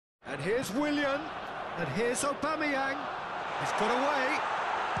And here's Willian. And here's Aubameyang. He's got away.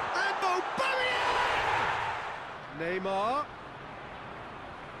 And Aubameyang! Neymar.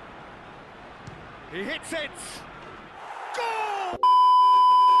 He hits it. Goal!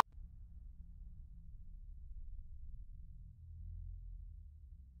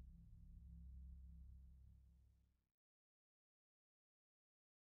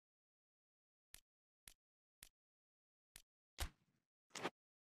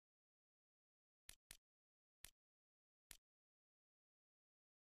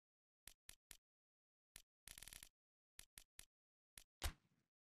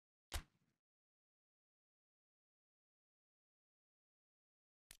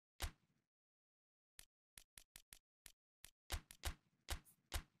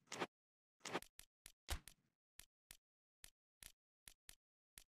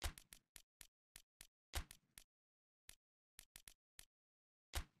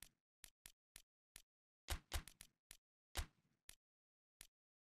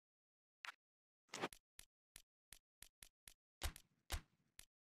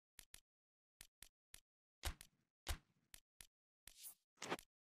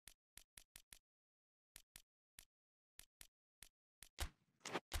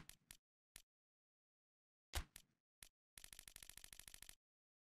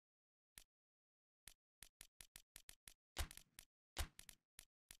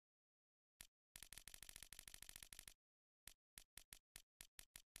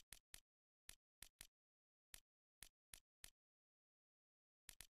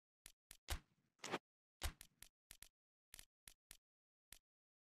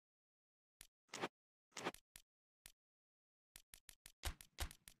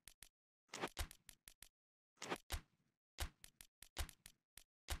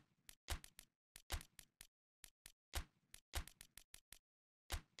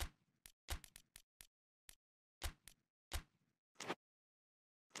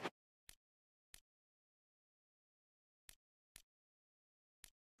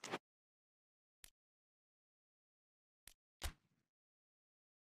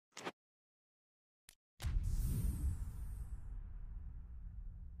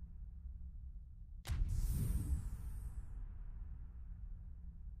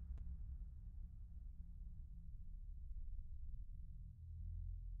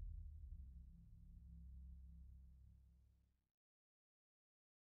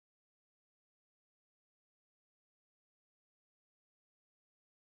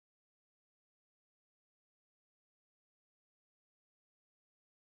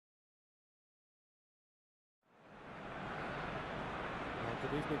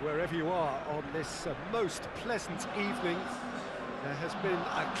 Good evening wherever you are on this most pleasant evening. There has been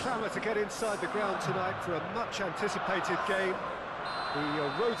a clamour to get inside the ground tonight for a much anticipated game.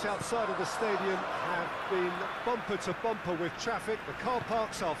 The roads outside of the stadium have been bumper to bumper with traffic. The car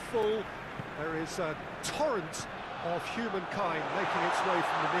parks are full. There is a torrent of humankind making its way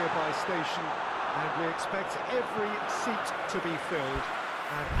from the nearby station, and we expect every seat to be filled.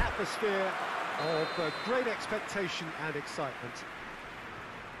 An atmosphere of great expectation and excitement.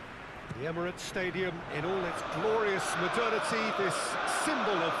 The Emirates Stadium in all its glorious modernity, this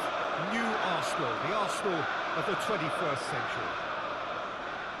symbol of new Arsenal, the Arsenal of the 21st century.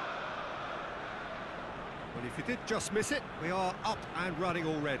 Well, if you did just miss it, we are up and running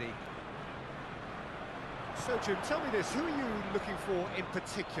already. So, Jim, tell me this, who are you looking for in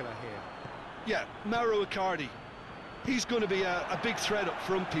particular here? Yeah, Mauro Icardi. He's going to be a big threat up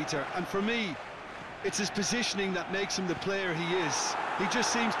front, Peter, and for me, it's his positioning that makes him the player he is. He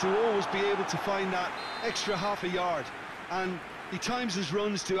just seems to always be able to find that extra half a yard, and he times his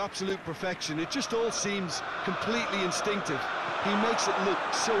runs to absolute perfection. It just all seems completely instinctive. He makes it look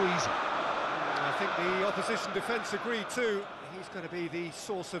so easy. I think the opposition defence agreed too. He's going to be the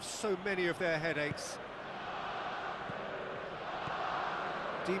source of so many of their headaches.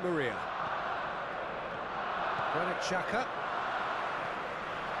 Di Maria. Granit Xhaka.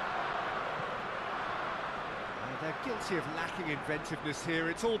 They're guilty of lacking inventiveness here.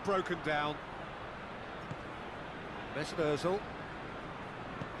 It's all broken down. Mesut Ozil.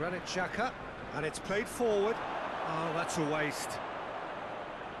 Granit Xhaka. And it's played forward. Oh, that's a waste.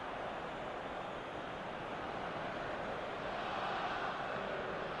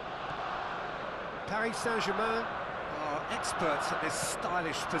 Paris Saint-Germain are experts at this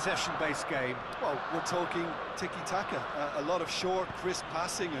stylish possession-based game. Well, we're talking tiki-taka, a lot of short, crisp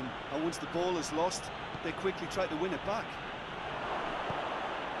passing, and once the ball is lost, they quickly try to win it back.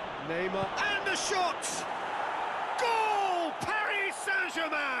 Neymar, and the shot! Goal! Paris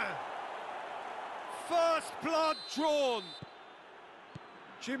Saint-Germain! First blood drawn.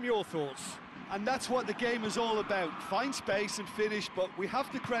 Jim, your thoughts? And that's what the game is all about. Find space and finish, but we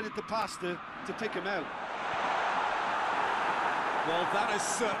have to credit the pass to pick him out. Well, that has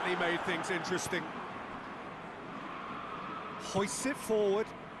certainly made things interesting. Hoists it forward.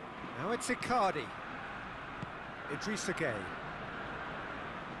 Now it's Icardi. Idrissa Gueye.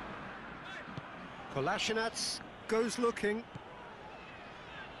 Kolasinac goes looking.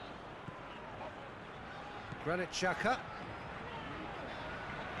 Granit Xhaka.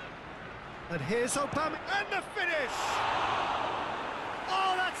 And here's Obama, and the finish!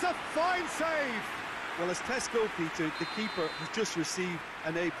 Oh, that's a fine save! Well, as tests go, Peter, the keeper has just received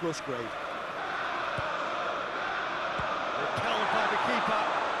an A+ grade. Repelled by the keeper.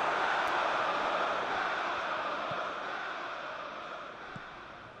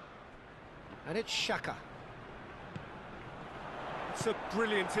 And it's Xhaka. It's a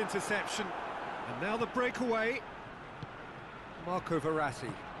brilliant interception. And now the breakaway. Marco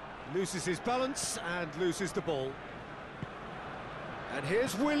Verratti loses his balance and loses the ball. And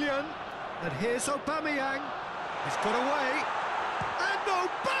here's Willian. And here's Aubameyang. He's got away. And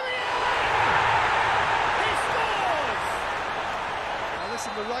Aubameyang! He scores! Now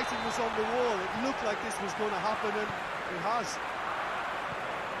listen, the writing was on the wall. It looked like this was going to happen, and it has.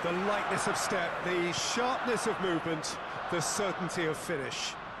 The lightness of step, the sharpness of movement, the certainty of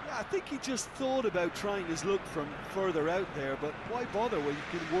finish. Yeah, I think he just thought about trying his luck from further out there, but why bother when you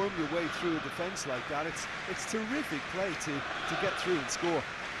can worm your way through a defence like that? It's terrific play to get through and score.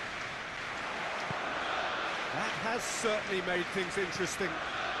 That has certainly made things interesting.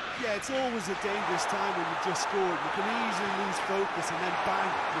 Yeah, it's always a dangerous time when you've just scored. You can easily lose focus and then bang,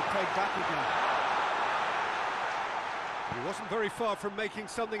 you're pegged back again. He wasn't very far from making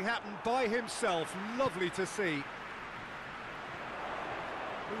something happen by himself. Lovely to see.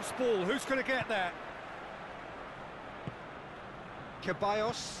 Who's ball? Who's going to get there?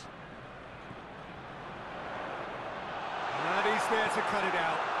 Ceballos. And he's there to cut it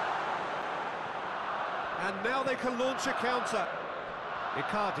out. And now they can launch a counter.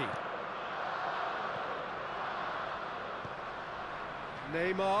 Icardi.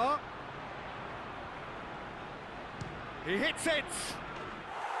 Neymar. He hits it!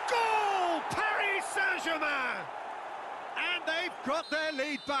 Goal! Paris Saint-Germain! And they've got their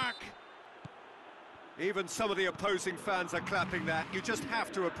lead back. Even some of the opposing fans are clapping that. You just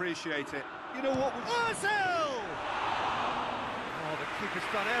have to appreciate it. You know what? Ozil! Oh, the keeper's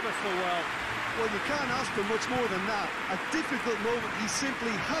done ever so well. Well, you can't ask for much more than that. A difficult moment he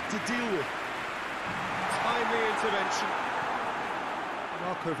simply had to deal with. Timely intervention.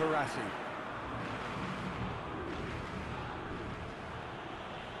 Marco Verratti.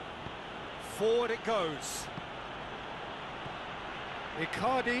 Forward it goes.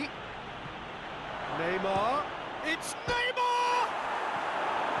 Icardi. Neymar. It's Neymar!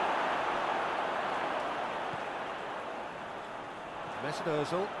 Mesut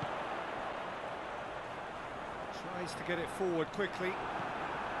Ozil. Tries to get it forward quickly.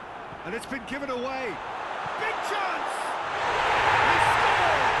 And it's been given away. Big chance! He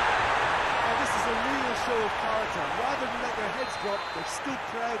scored! Oh, this is a real show of character. Rather than let their heads drop, they've stood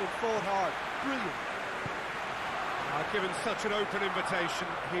proud and fought hard. Brilliant. Given such an open invitation,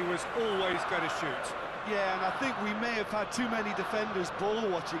 he was always going to shoot. Yeah, and I think we may have had too many defenders ball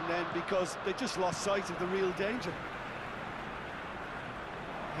watching then because they just lost sight of the real danger.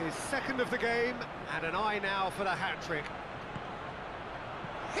 His second of the game, and an eye now for the hat-trick.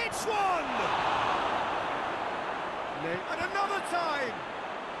 Hits one! And another time!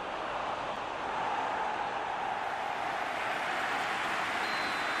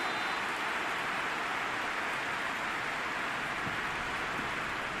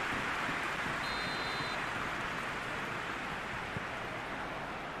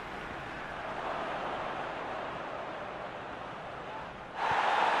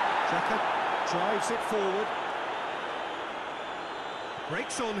 Xhaka drives it forward.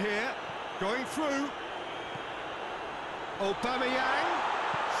 Breaks on here, going through. Aubameyang,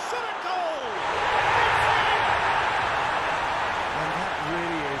 shot a goal! And that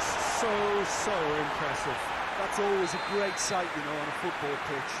really is so impressive. That's always a great sight, you know, on a football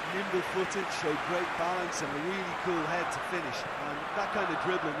pitch. Nimble-footed, showed great balance and a really cool head to finish. And that kind of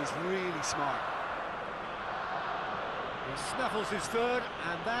dribbling is really smart. He snaffles his third,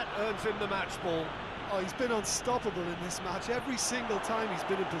 and that earns him the match ball. Oh, he's been unstoppable in this match. Every single time he's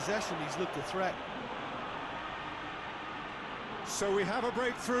been in possession, he's looked a threat. So we have a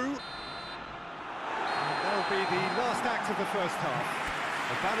breakthrough. And that'll be the last act of the first half.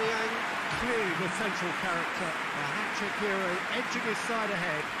 Aubameyang, clearly the central character. The hat-trick hero edging his side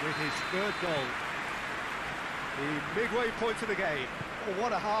ahead with his third goal. The midway point of the game. Well,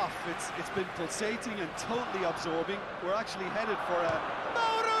 what a half. It's been pulsating and totally absorbing. We're actually headed for a...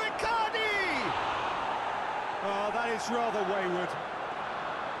 Mauro Icardi! Oh, that is rather wayward.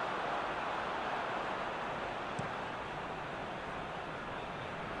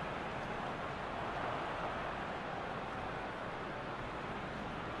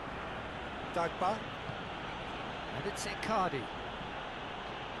 Dagba. And it's Icardi.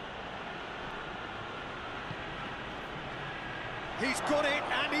 He's got it,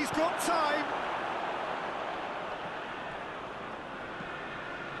 and he's got time.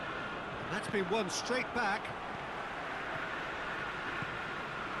 And that's been won straight back.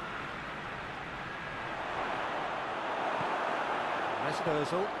 Mesut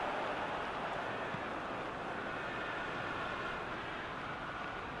Ozil.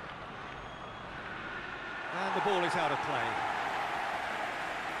 And the ball is out of play.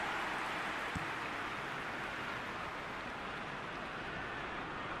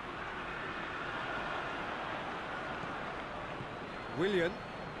 Willian.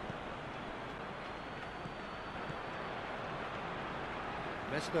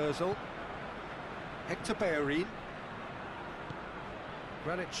 Mesut Ozil. Hector Bellerin.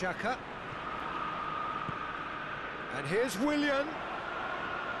 Granit Xhaka. And here's Willian.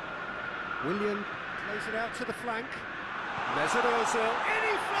 Willian plays it out to the flank. Mesut Ozil. In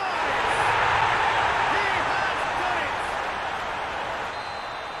he flies! He has done it!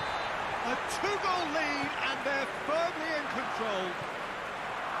 A two-goal lead, and they're firmly in control.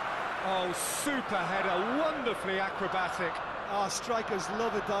 Oh, super header, wonderfully acrobatic. Ah, strikers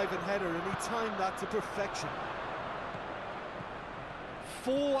love a diving header, and he timed that to perfection.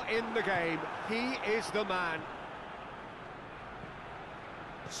 4 in the game, he is the man.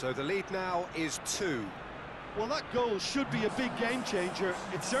 So the lead now is 2. Well, that goal should be a big game changer.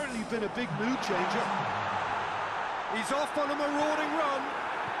 It's certainly been a big mood changer. He's off on a marauding run.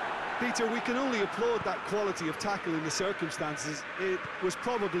 Peter, we can only applaud that quality of tackle in the circumstances. It was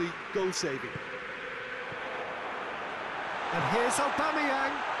probably goal-saving. And here's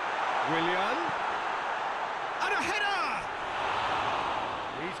Aubameyang. Willian. And a header!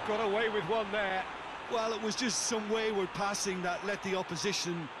 He's got away with one there. Well, it was just some wayward passing that let the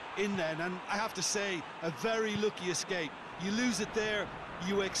opposition in then, and I have to say, a very lucky escape. You lose it there,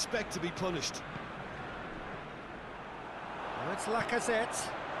 you expect to be punished. Well, it's Lacazette.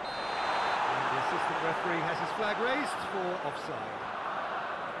 And the assistant referee has his flag raised for offside.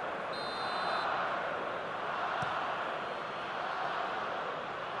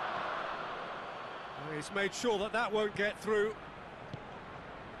 Well, he's made sure that that won't get through.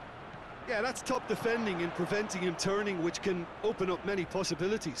 Yeah, that's top defending and preventing him turning, which can open up many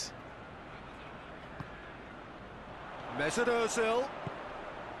possibilities. Mesut Ozil.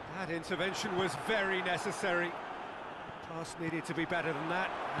 That intervention was very necessary. Pass needed to be better than that,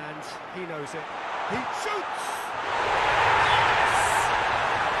 and he knows it. He shoots!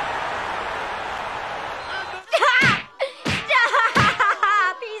 Stop!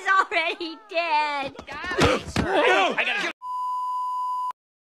 He's already dead. I gotta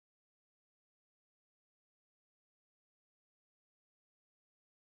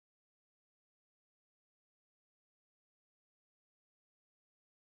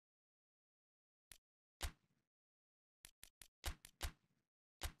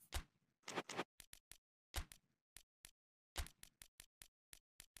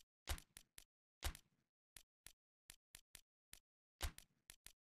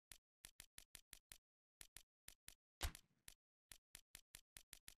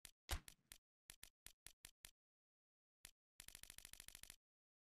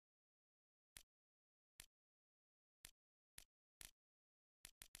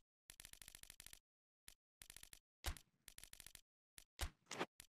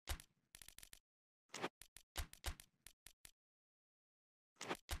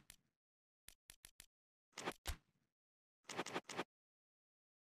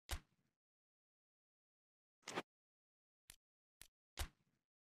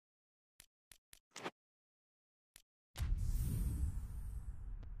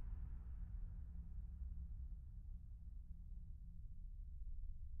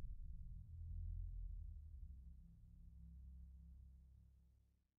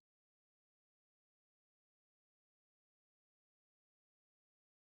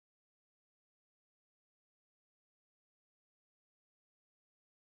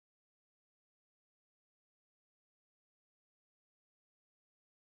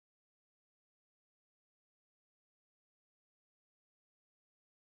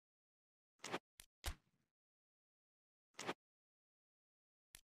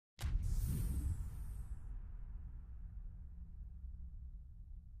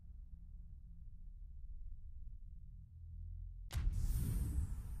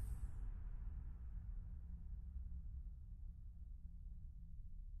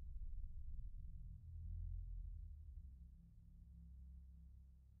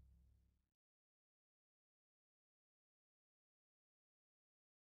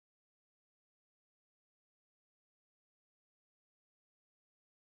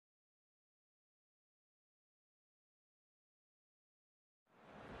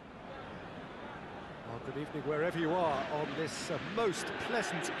Good evening wherever you are on this most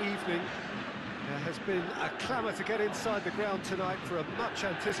pleasant evening. There has been a clamour to get inside the ground tonight for a much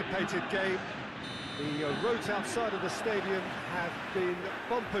anticipated game. The roads outside of the stadium have been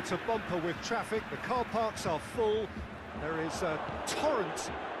bumper to bumper with traffic. The car parks are full. There is a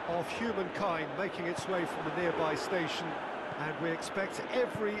torrent of humankind making its way from the nearby station, and we expect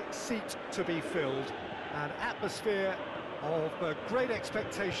every seat to be filled. An atmosphere of great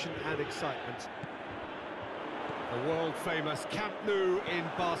expectation and excitement. The world-famous Camp Nou in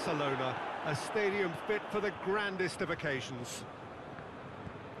Barcelona, a stadium fit for the grandest of occasions.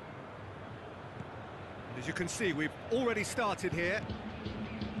 And as you can see, we've already started here.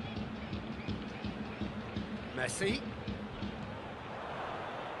 Messi.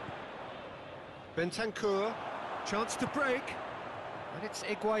 Bentancur, chance to break, and it's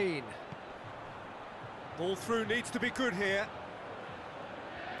Higuain. Ball through needs to be good here.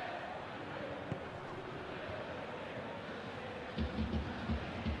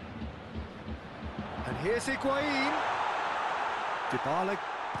 And here's Higuain. Dybala.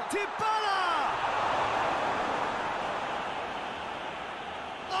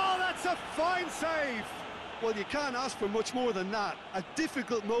 Oh, that's a fine save! Well, you can't ask for much more than that. A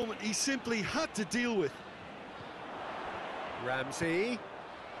difficult moment he simply had to deal with. Ramsey. He's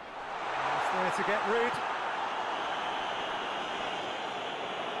there to get rid.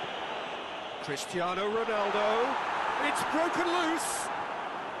 Cristiano Ronaldo. It's broken loose.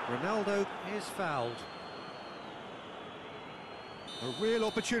 Ronaldo is fouled. A real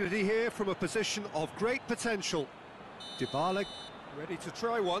opportunity here from a position of great potential. Dybala ready to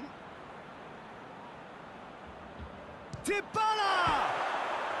try one. Dybala!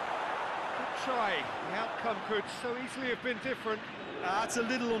 Good try. The outcome could so easily have been different. That's a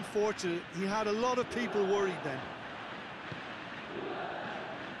little unfortunate. He had a lot of people worried then.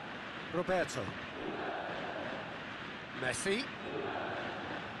 Roberto. Messi.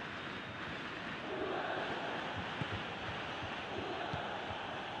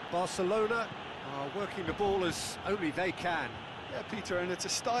 Barcelona are working the ball as only they can. Yeah, Peter, and it's a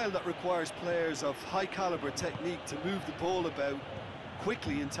style that requires players of high-caliber technique to move the ball about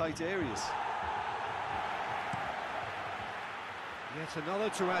quickly in tight areas. Yet another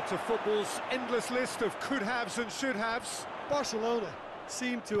to add to football's endless list of could-haves and should-haves. Barcelona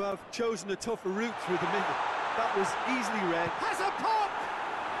seemed to have chosen a tougher route through the middle. That was easily read. Has a pop!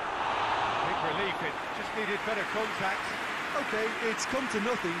 Big relief, it just needed better contact. Okay, it's come to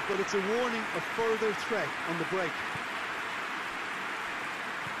nothing, but it's a warning of further threat on the break.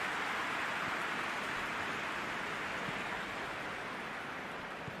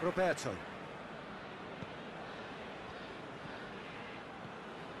 Roberto.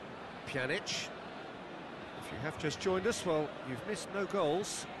 Pjanic. If you have just joined us, well, you've missed no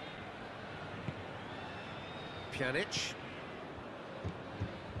goals. Pjanic.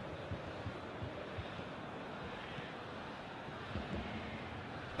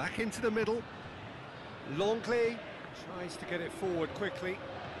 Back into the middle. Longley tries to get it forward quickly.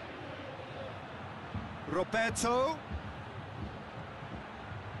 Roberto.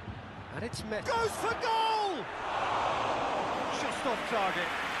 And it's met. Goes for goal! Just off target.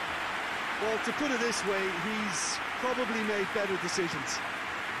 Well, to put it this way, he's probably made better decisions.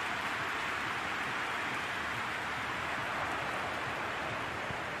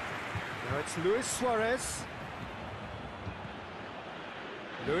 Now it's Luis Suarez.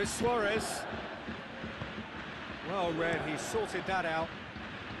 Luis Suarez. Well read, he sorted that out.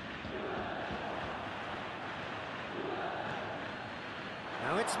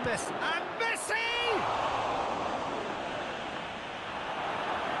 Now it's Messi. And Messi!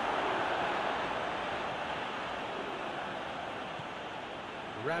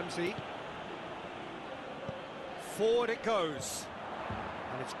 Ramsey. Forward it goes.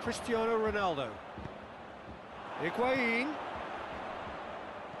 And it's Cristiano Ronaldo. Higuain.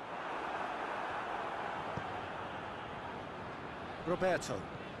 Roberto.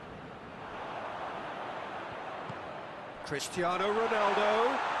 Cristiano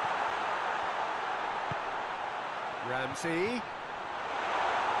Ronaldo. Ramsey.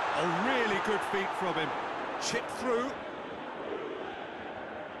 A really good feat from him. Chip through.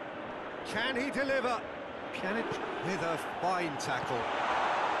 Can he deliver? Pjanic with a fine tackle.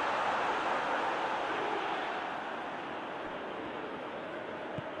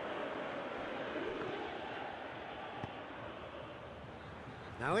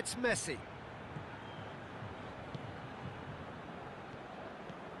 Now it's Messi.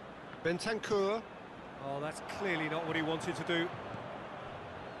 Bentancur. Oh, that's clearly not what he wanted to do.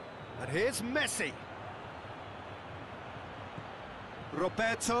 And here's Messi.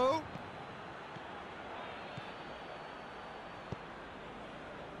 Roberto.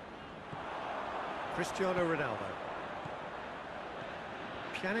 Cristiano Ronaldo.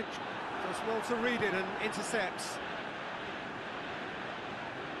 Pjanic does well to read it and intercepts.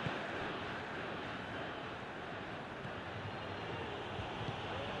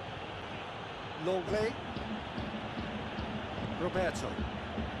 Longley. Roberto.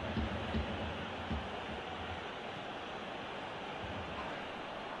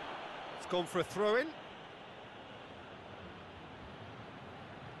 It's gone for a throw-in.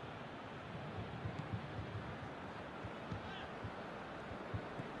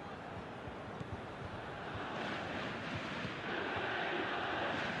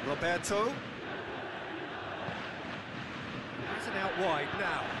 Roberto. Has it out wide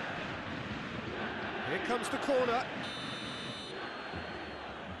now. Here comes the corner.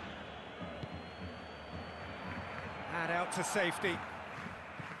 And out to safety.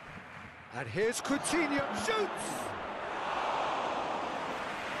 And here's Coutinho. Shoots!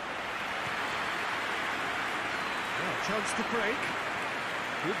 Well, chance to break.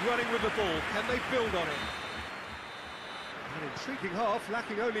 Good running with the ball. Can they build on it? An intriguing half,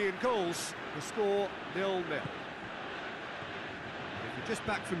 lacking only in goals. The score 0-0. If you're just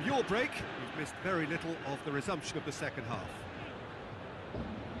back from your break, you've missed very little of the resumption of the second half.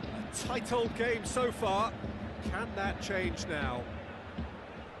 A tight old game so far. Can that change now?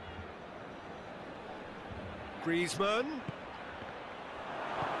 Griezmann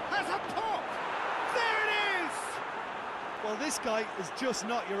has a pop! There it is! Well, this guy is just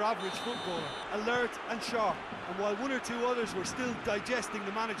not your average footballer. Alert and sharp. And while one or two others were still digesting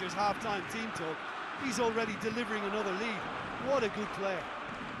the manager's half-time team talk, he's already delivering another lead. What a good player.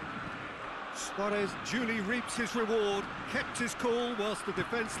 Suarez duly reaps his reward, kept his cool whilst the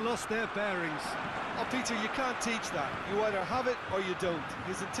defence lost their bearings. Oh, Peter, you can't teach that. You either have it or you don't.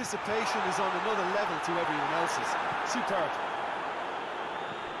 His anticipation is on another level to everyone else's. Superb.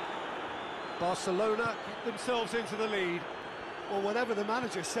 Barcelona get themselves into the lead. Well, whatever the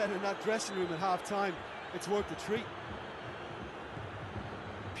manager said in that dressing room at half-time, it's worth the treat.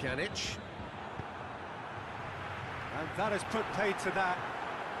 Pjanic. And that has put paid to that.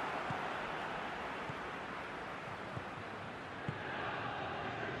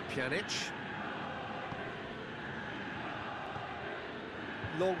 Pjanic.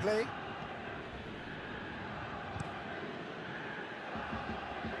 Longley.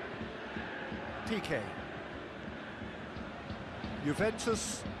 PK.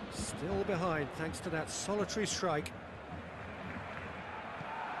 Juventus still behind thanks to that solitary strike.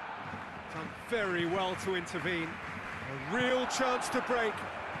 Done very well to intervene. A real chance to break.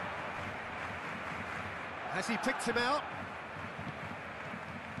 Has he picked him out?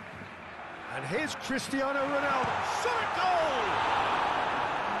 And here's Cristiano Ronaldo. Shot at goal!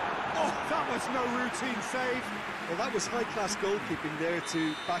 Oh, that was no routine save. Well, that was high-class goalkeeping there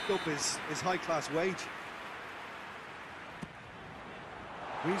to back up his high-class wage.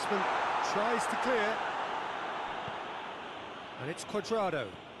 Griezmann tries to clear. And it's Cuadrado.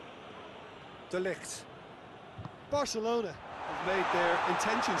 De Ligt. Barcelona have made their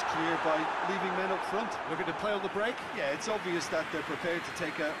intentions clear by leaving men up front. Looking to play on the break. Yeah, it's obvious that they're prepared to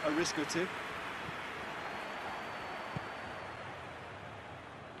take a risk or two.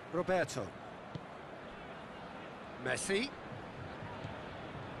 Roberto. Messi.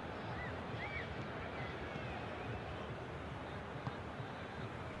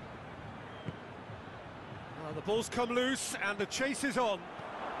 Well, the ball's come loose and the chase is on.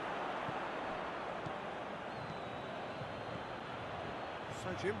 So,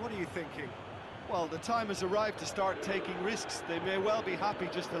 Jim, what are you thinking? Well, the time has arrived to start taking risks. They may well be happy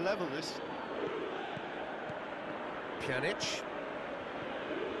just to level this. Pjanic.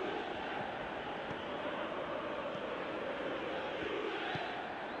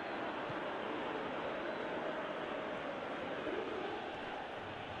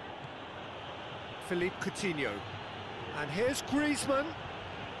 Philippe Coutinho. And here's Griezmann.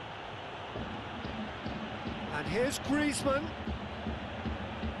 And here's Griezmann.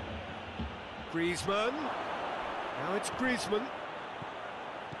 Griezmann. Now it's Griezmann.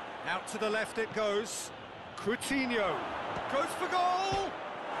 Out to the left it goes. Coutinho. Goes for goal!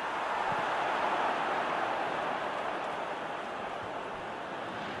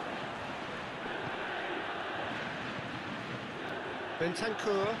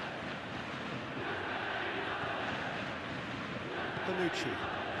 Bentancur. Bonucci.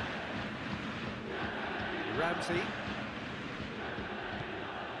 Ramsey.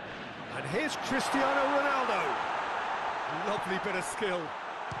 And here's Cristiano Ronaldo. Lovely bit of skill.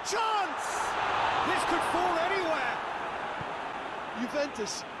 Chance! This could fall anywhere.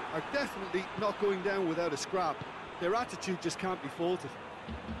 Juventus are definitely not going down without a scrap. Their attitude just can't be faulted.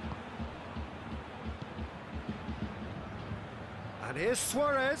 And here's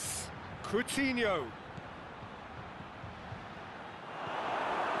Suarez, Coutinho.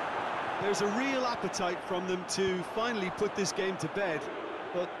 There's a real appetite from them to finally put this game to bed,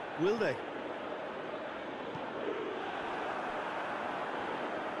 but will they?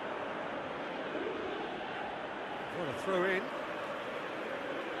 What a throw in.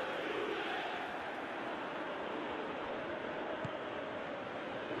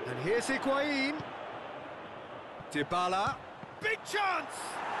 And here's Higuain. Dybala. Big chance!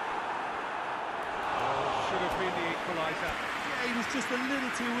 Oh, should have been the equaliser. Yeah, he was just a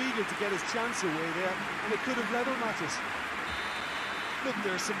little too eager to get his chance away there, and it could have level matters. Look,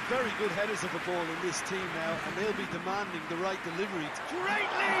 there are some very good headers of the ball in this team now, and they'll be demanding the right delivery.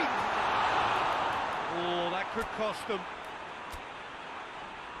 Great leap! Oh, that could cost them.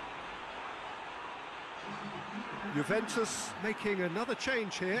 Juventus making another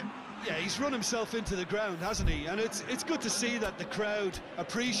change here. Yeah, he's run himself into the ground, hasn't he? And it's good to see that the crowd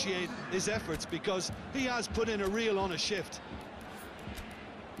appreciate his efforts, because he has put in a real honest shift.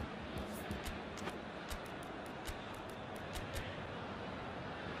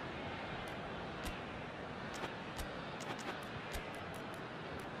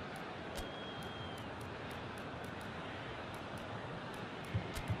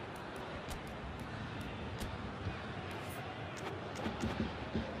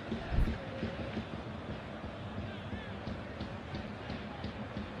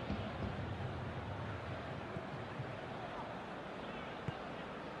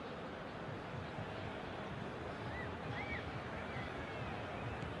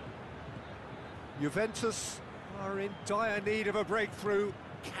 Juventus are in dire need of a breakthrough.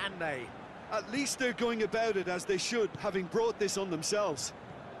 Can they? At least they're going about it as they should, having brought this on themselves.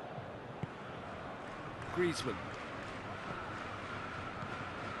 Griezmann.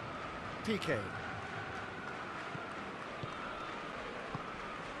 Piqué.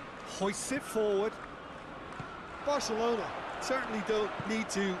 Hoists it forward. Barcelona certainly don't need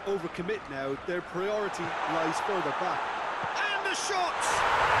to overcommit now. Their priority lies further back. And the shot!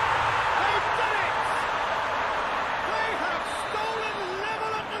 They've done it! They have stolen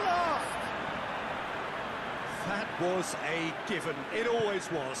level at the last! That was a given. It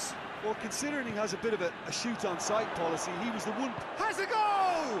always was. Well, considering he has a bit of a shoot-on-sight policy, he was the one... Has a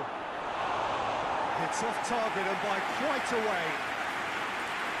goal! It's off target and by quite a way.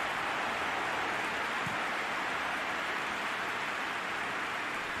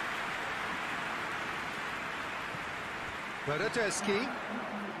 Bernardeschi.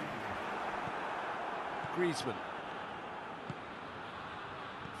 Griezmann.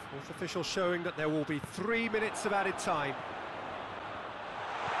 Fourth official showing that there will be 3 minutes of added time.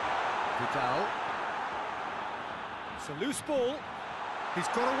 Vidal. It's a loose ball. He's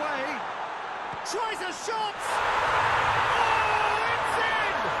got away. Tries a shot! Oh, it's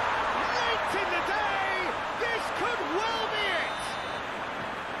in! Late in the day! This could well be it!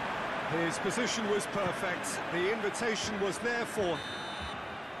 His position was perfect. The invitation was there for him.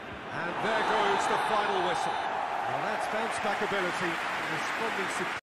 And there goes the final whistle. Well, that's bounce-back ability. Responding